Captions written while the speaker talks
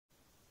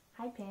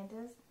Hi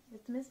Pandas,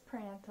 it's Miss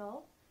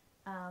Prantl.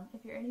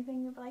 If you're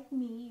anything like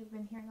me, you've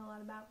been hearing a lot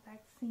about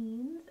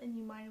vaccines and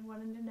you might have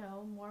wanted to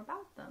know more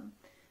about them.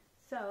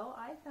 So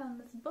I found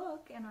this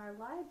book in our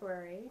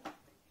library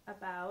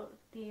about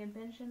the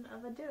invention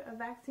of a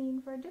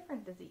vaccine for a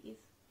different disease.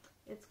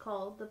 It's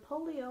called the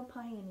Polio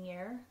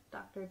Pioneer,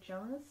 Dr.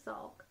 Jonas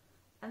Salk,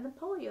 and the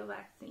Polio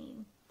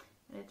Vaccine.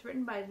 And it's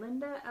written by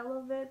Linda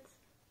Elovitz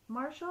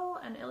Marshall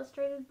and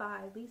illustrated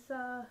by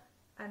Lisa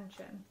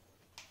Anchin.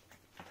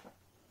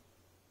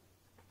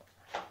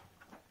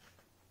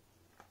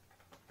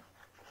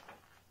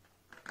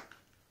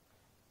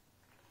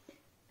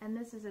 And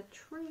this is a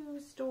true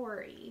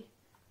story.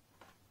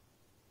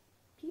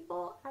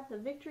 People at the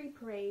victory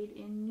parade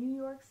in New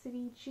York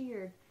City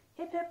cheered,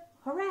 "Hip hip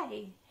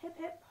hooray! Hip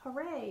hip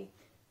hooray!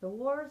 The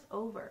war's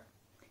over."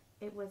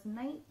 It was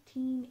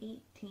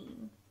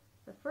 1918.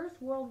 The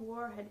First World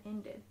War had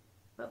ended,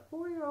 but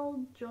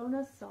 4-year-old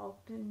Jonas Salk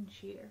didn't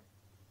cheer.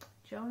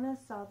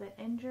 Jonas saw the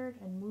injured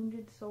and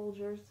wounded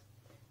soldiers.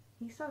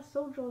 He saw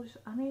soldiers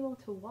unable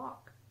to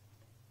walk.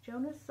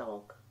 Jonas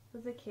Salk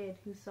was a kid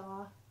who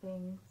saw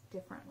things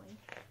differently.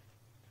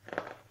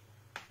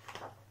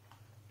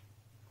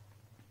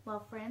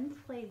 While friends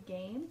played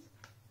games,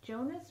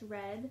 Jonas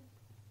read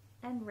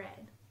and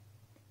read.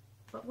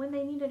 But when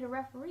they needed a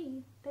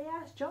referee, they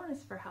asked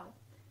Jonas for help.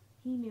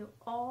 He knew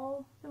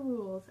all the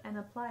rules and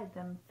applied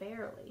them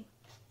fairly.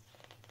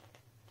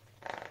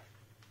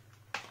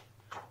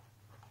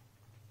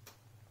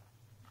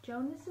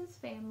 Jonas's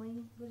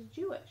family was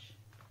Jewish.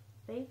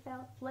 They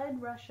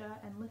fled Russia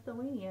and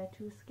Lithuania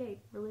to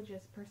escape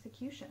religious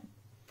persecution.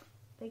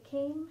 They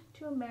came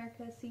to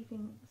America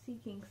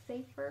seeking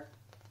safer,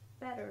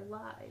 better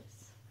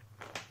lives.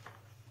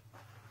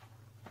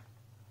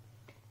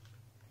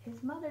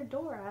 His mother,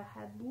 Dora,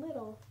 had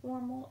little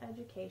formal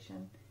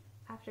education.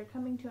 After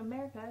coming to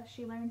America,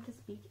 she learned to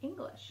speak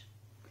English.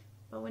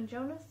 But when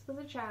Jonas was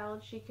a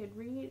child, she could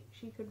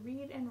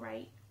read and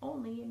write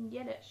only in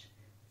Yiddish.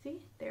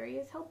 See, there he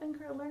is helping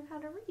her learn how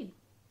to read.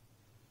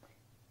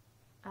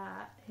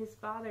 His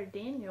father,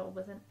 Daniel,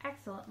 was an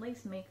excellent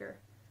lace maker,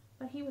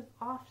 but he was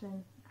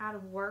often out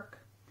of work,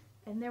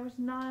 and there was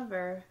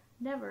never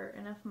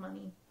enough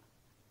money.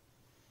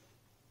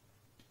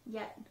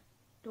 Yet,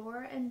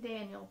 Dora and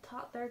Daniel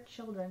taught their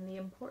children the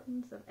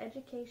importance of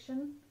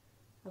education,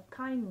 of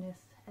kindness,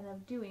 and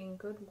of doing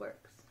good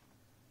works.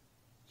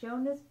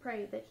 Jonas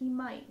prayed that he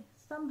might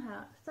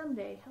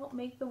someday help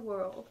make the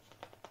world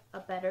a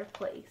better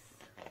place.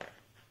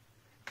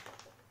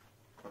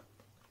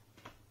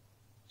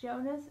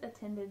 Jonas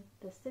attended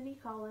the City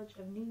College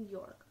of New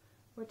York,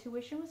 where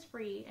tuition was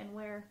free and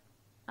where,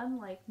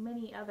 unlike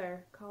many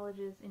other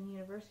colleges and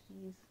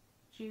universities,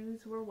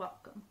 Jews were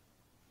welcome.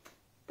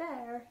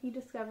 There, he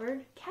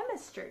discovered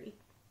chemistry.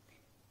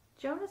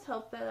 Jonas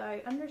hoped that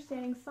by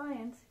understanding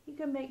science, he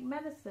could make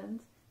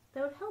medicines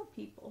that would help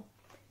people.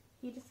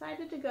 He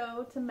decided to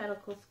go to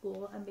medical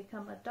school and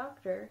become a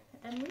doctor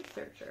and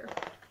researcher.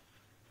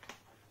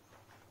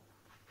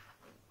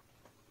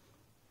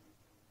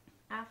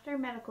 After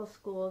medical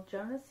school,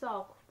 Jonas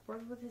Salk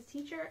worked with his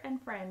teacher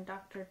and friend,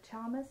 Dr.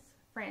 Thomas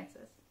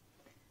Francis.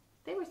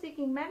 They were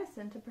seeking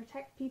medicine to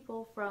protect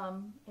people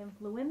from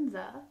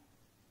influenza,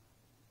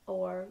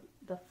 or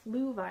the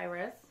flu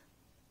virus,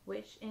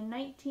 which in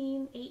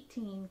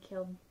 1918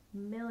 killed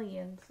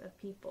millions of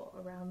people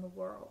around the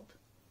world.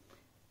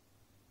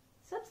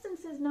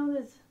 Substances known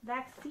as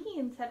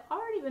vaccines had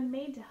already been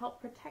made to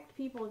help protect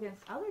people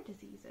against other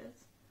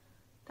diseases.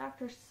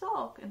 Dr.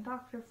 Salk and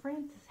Dr.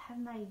 Francis had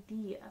an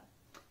idea.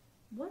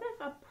 What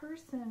if a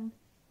person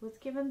was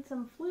given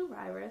some flu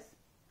virus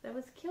that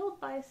was killed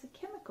by some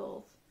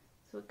chemicals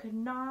so it could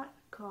not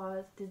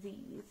cause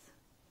disease?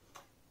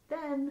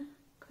 Then,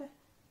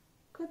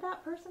 could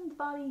that person's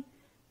body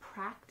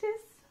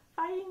practice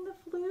fighting the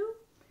flu?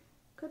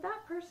 Could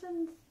that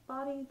person's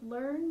body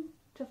learn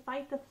to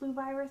fight the flu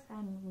virus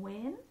and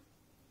win?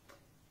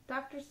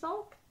 Dr.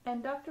 Salk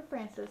and Dr.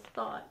 Francis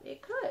thought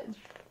it could.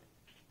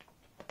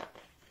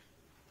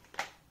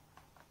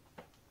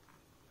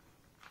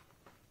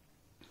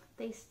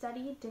 They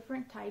studied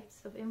different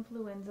types of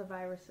influenza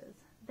viruses.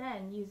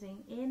 Then,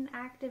 using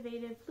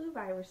inactivated flu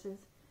viruses,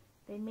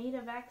 they made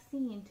a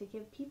vaccine to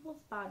give people's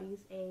bodies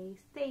a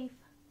safe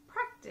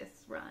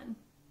practice run.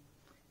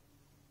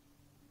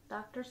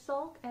 Dr.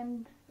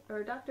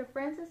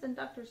 Francis and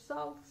Dr.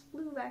 Salk's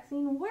flu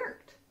vaccine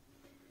worked.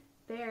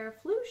 Their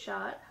flu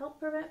shot helped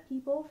prevent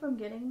people from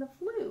getting the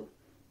flu.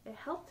 It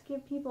helped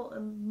give people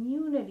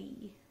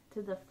immunity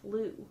to the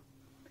flu.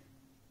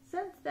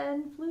 Since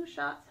then, flu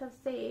shots have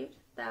saved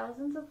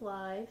thousands of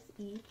lives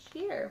each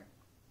year.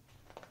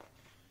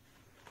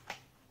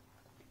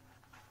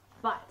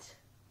 But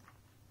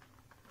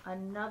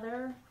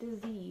another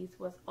disease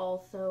was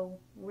also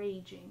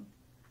raging: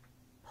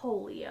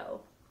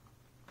 polio.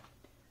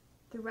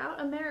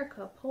 Throughout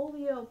America,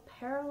 polio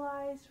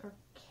paralyzed or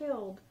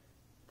killed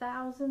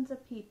thousands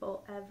of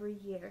people every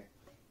year,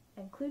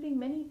 including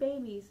many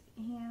babies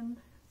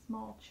and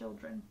small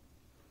children.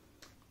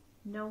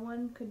 No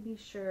one could be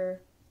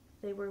sure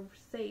they were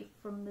safe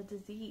from the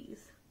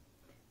disease.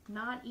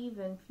 Not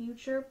even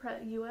future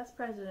U.S.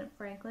 President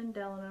Franklin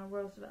Delano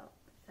Roosevelt.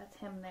 That's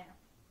him there.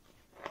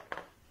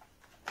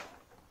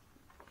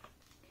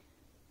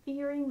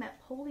 Fearing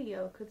that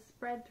polio could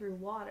spread through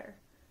water,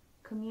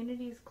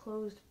 communities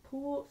closed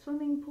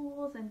swimming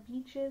pools and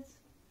beaches.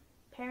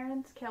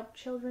 Parents kept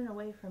children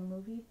away from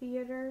movie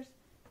theaters,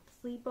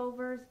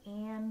 sleepovers,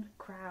 and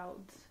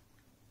crowds.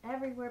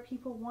 Everywhere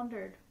people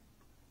wondered,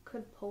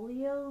 could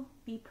polio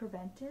be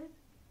prevented?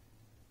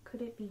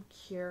 Could it be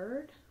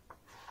cured?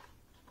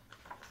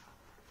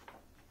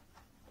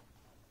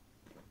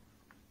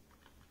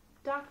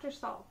 Dr.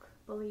 Salk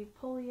believed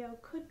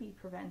polio could be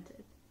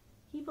prevented.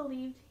 He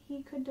believed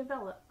he could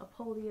develop a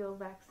polio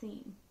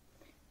vaccine.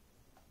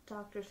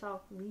 Dr.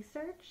 Salk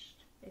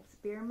researched,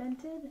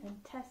 experimented,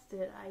 and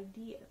tested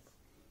ideas.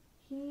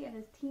 He and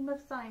his team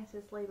of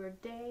scientists labored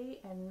day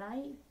and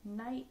night,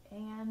 night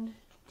and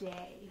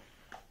day.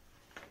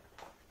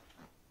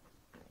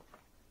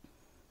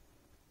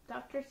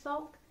 Dr.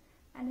 Salk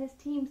and his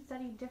team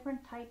studied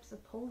different types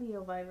of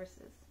polio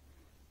viruses.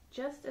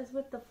 Just as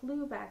with the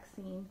flu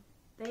vaccine,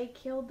 they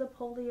killed the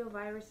polio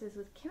viruses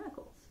with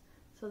chemicals,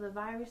 so the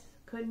virus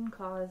couldn't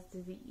cause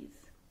disease.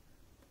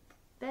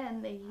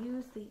 Then they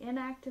used the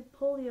inactive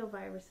polio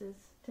viruses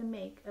to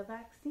make a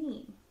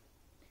vaccine.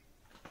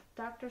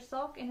 Dr.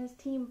 Salk and his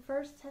team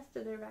first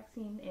tested their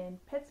vaccine in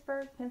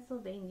Pittsburgh,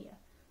 Pennsylvania,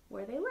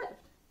 where they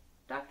lived.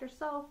 Dr.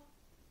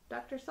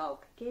 Salk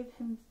gave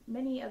him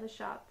many of the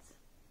shots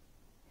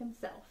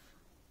himself.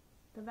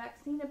 The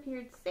vaccine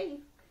appeared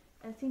safe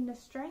and seemed to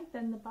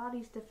strengthen the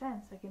body's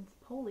defense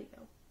against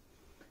polio.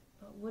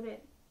 But would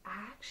it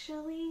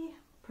actually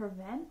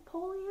prevent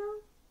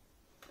polio?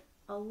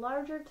 A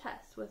larger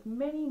test with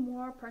many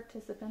more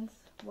participants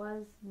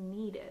was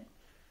needed.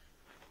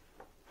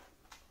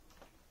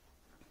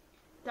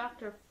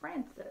 Dr.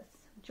 Francis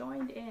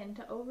joined in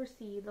to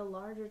oversee the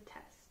larger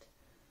test.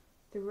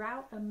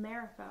 Throughout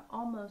America,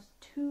 almost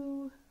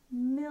 2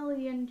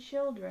 million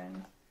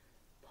children,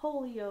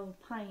 polio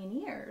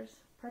pioneers,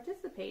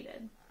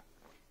 participated.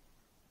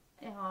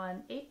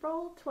 On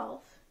April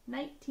 12,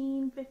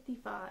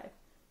 1955,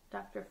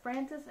 Dr.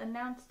 Francis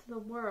announced to the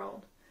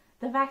world,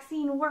 "The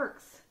vaccine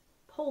works!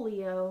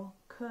 Polio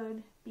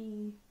could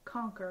be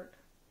conquered."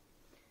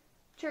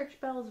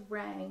 Church bells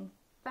rang,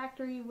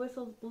 factory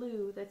whistles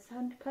blew, the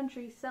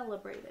country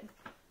celebrated.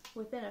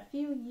 Within a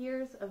few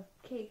years of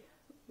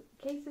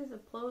cases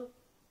of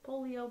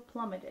polio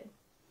plummeted.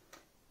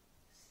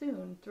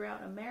 Soon,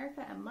 throughout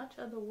America and much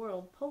of the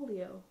world,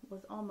 polio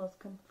was almost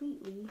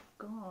completely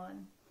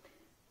gone.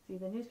 See,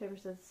 the newspaper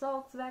says,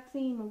 Salk's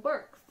vaccine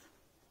works.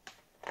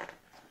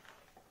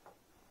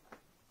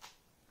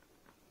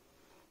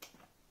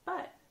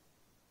 But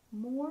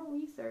more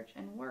research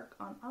and work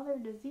on other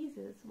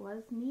diseases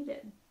was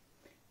needed.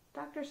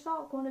 Dr.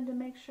 Salk wanted to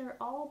make sure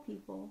all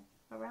people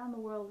around the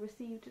world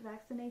received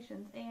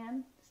vaccinations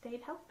and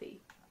stayed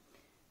healthy.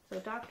 So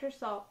Dr.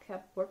 Salk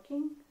kept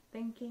working,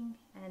 thinking,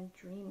 and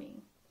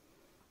dreaming.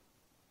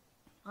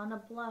 On a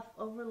bluff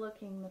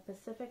overlooking the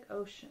Pacific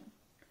Ocean,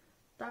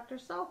 Dr.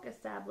 Salk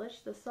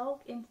established the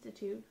Salk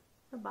Institute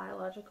for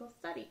Biological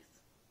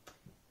Studies.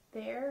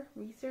 There,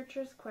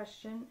 researchers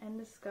question and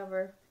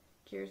discover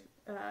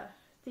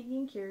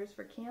seeking cures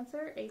for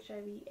cancer,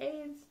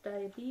 HIV/AIDS,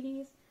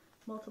 diabetes,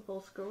 multiple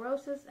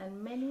sclerosis,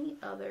 and many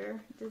other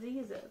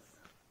diseases.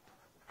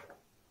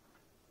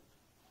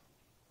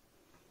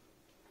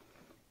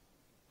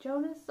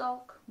 Jonas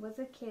Salk was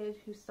a kid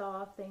who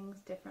saw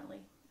things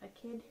differently, a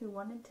kid who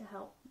wanted to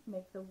help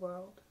make the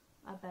world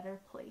a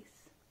better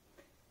place.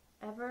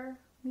 Ever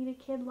meet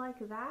a kid like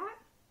that?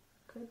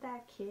 Could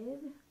that kid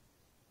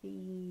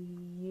be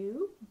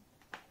you?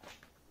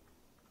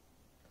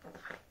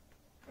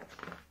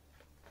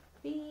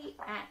 The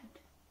end.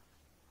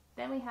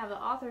 Then we have the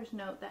author's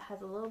note that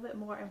has a little bit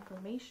more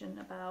information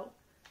about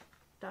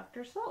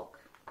Dr. Salk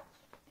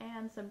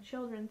and some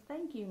children's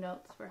thank you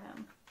notes for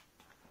him.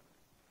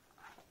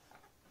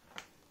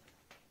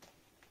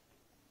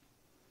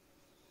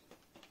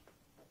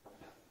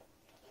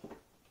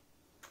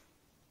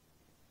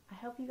 I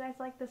hope you guys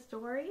like the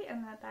story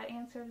and that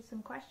answered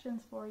some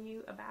questions for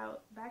you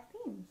about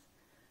vaccines.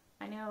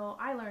 I know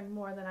I learned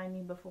more than I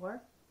knew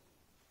before.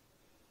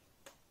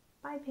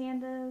 Bye,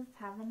 pandas.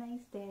 Have a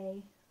nice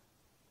day.